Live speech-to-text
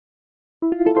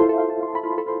Live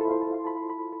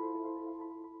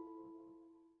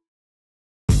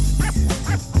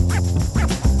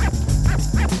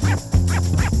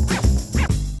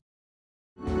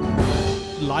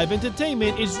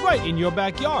entertainment is right in your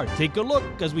backyard. Take a look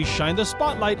as we shine the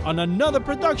spotlight on another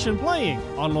production playing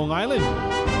on Long Island.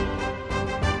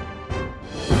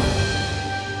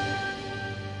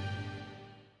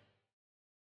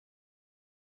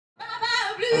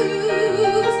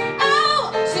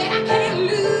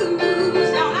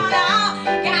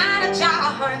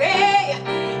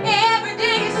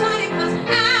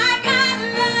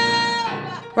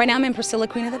 Right now I'm in Priscilla,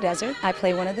 Queen of the Desert. I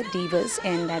play one of the divas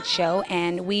in that show,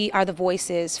 and we are the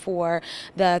voices for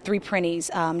the three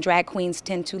Prinnies. Drag queens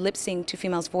tend to lip sync to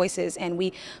females' voices, and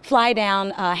we fly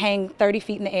down, hang 30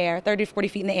 feet in the air, 30 to 40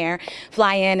 feet in the air,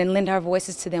 fly in and lend our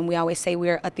voices to them. We always say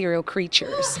we're ethereal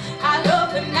creatures. I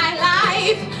love the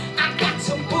nightlife. I got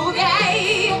some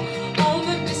boogie on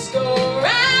the disco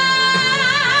round.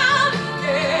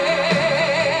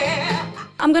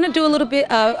 I'm going to do a little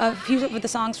bit of a few of the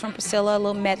songs from Priscilla, a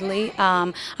little medley.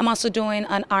 I'm also doing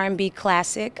an R&B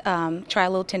classic, Try a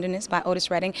Little Tenderness by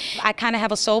Otis Redding. I kind of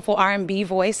have a soulful R&B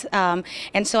voice, and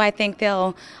so I think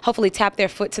they'll hopefully tap their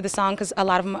foot to the song because a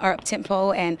lot of them are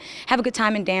up-tempo and have a good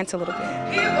time and dance a little bit.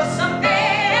 It was something, oh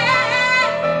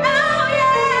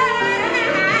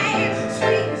yeah,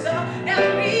 sweet as a river.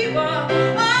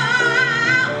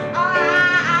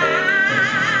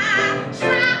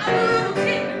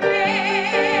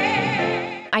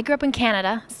 I grew up in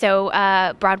Canada, so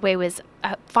Broadway was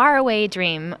a faraway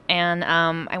dream, and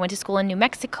I went to school in New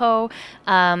Mexico,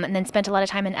 and then spent a lot of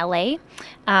time in LA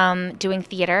doing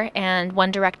theater. And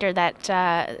one director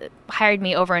that hired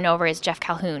me over and over is Jeff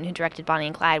Calhoun, who directed Bonnie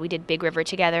and Clyde. We did Big River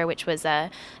together, which was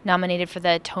nominated for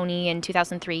the Tony in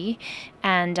 2003,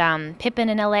 and Pippin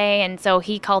in LA. And so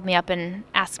he called me up and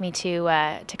asked me to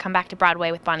come back to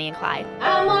Broadway with Bonnie and Clyde.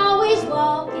 I'm always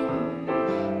walking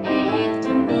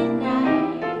after midnight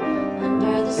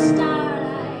under the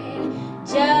starlight,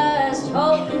 just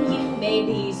hoping you may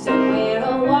be somewhere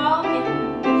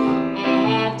walking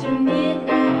after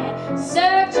midnight,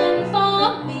 searching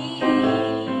for me.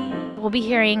 We'll be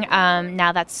hearing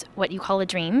Now That's What You Call a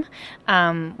Dream,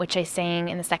 which I sang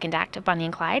in the second act of Bonnie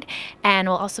and Clyde. And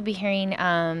we'll also be hearing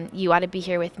You Ought to Be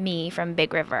Here With Me from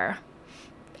Big River.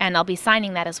 And I'll be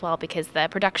signing that as well because the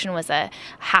production was a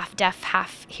half-deaf,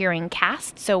 half-hearing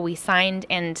cast. So we signed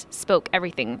and spoke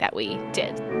everything that we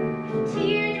did.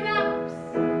 Teardrops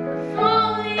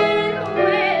falling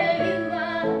where you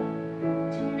are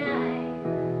tonight.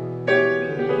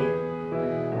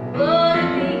 You ought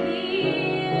to be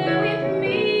here with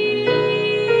me.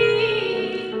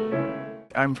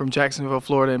 I'm from Jacksonville,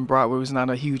 Florida, and Broadway was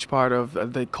not a huge part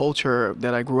of the culture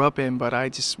that I grew up in, but I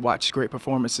just watched great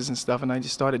performances and stuff, and I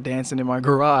just started dancing in my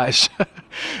garage.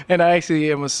 And I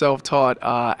actually am a self-taught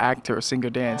actor, singer,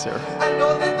 dancer. I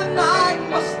know that the night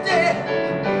must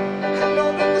end. I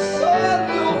know that the sun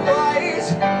will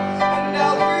rise. And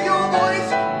I'll hear your voice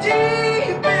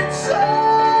deep inside.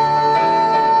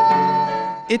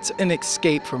 It's an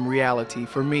escape from reality.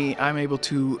 For me, I'm able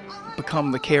to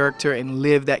become the character and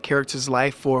live that character's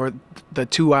life for the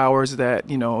 2 hours that,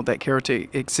 that character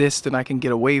exists, and I can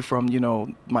get away from,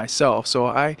 myself. So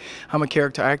I'm a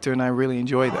character actor, and I really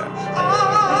enjoy that.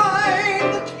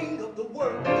 I'm the king of the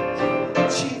world, the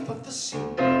chief of the sea.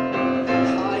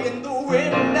 High in the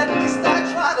wind, at least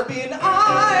I try to be, and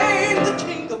I'm the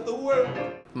king of the world.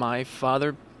 My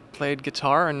father played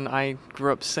guitar, and I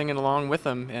grew up singing along with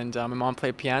him, and my mom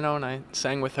played piano, and I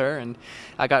sang with her, and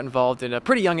I got involved at a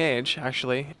pretty young age,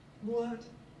 actually. What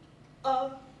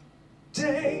a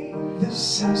day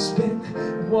this has been.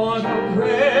 What a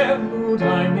rare mood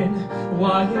I'm in.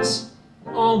 Why, it's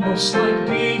almost like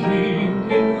being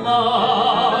in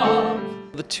love.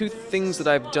 The two things that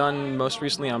I've done most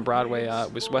recently on Broadway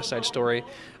was West Side Story,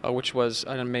 which was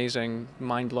an amazing,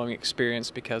 mind-blowing experience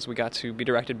because we got to be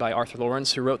directed by Arthur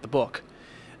Lawrence, who wrote the book,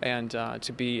 and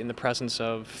to be in the presence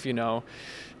of,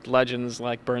 legends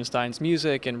like Bernstein's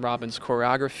music and Robin's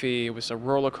choreography. It was a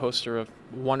roller coaster of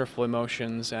wonderful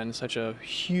emotions and such a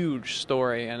huge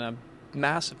story and a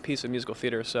massive piece of musical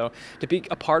theater. So to be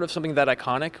a part of something that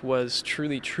iconic was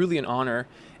truly, truly an honor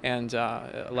and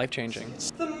life-changing. It's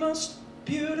the most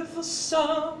beautiful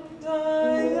sound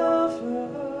I have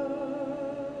heard.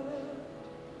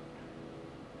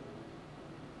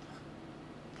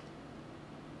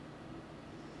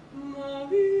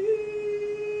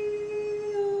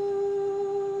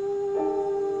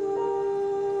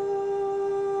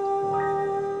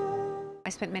 I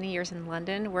spent many years in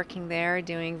London working there,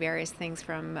 doing various things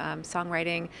from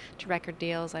songwriting to record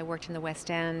deals. I worked in the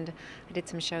West End. I did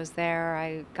some shows there.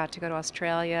 I got to go to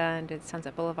Australia and did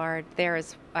Sunset Boulevard there.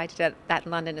 I did that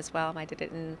in London as well. I did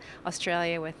it in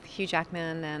Australia with Hugh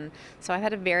Jackman, and so I've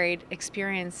had a varied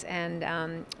experience. And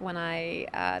when I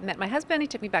met my husband, he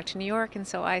took me back to New York, and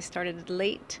so I started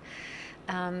late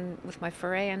with my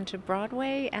foray into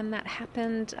Broadway, and that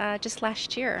happened just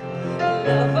last year.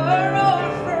 Lover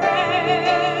or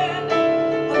friend,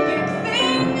 a big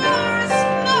thing or a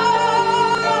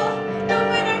small, the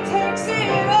winner takes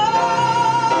it all.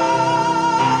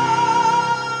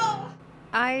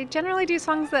 I generally do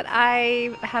songs that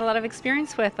I had a lot of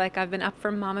experience with. Like, I've been up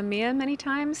for Mamma Mia many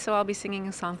times, so I'll be singing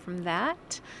a song from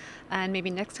that. And maybe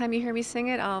next time you hear me sing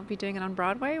it, I'll be doing it on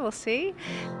Broadway. We'll see.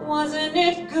 Wasn't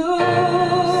it good?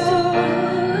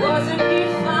 Wasn't he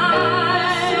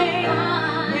fine?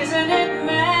 Isn't it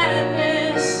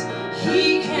madness?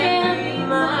 He can't be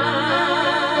mine.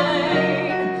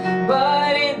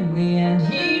 But in the end,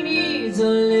 he needs a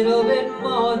little bit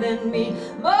more than me.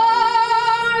 More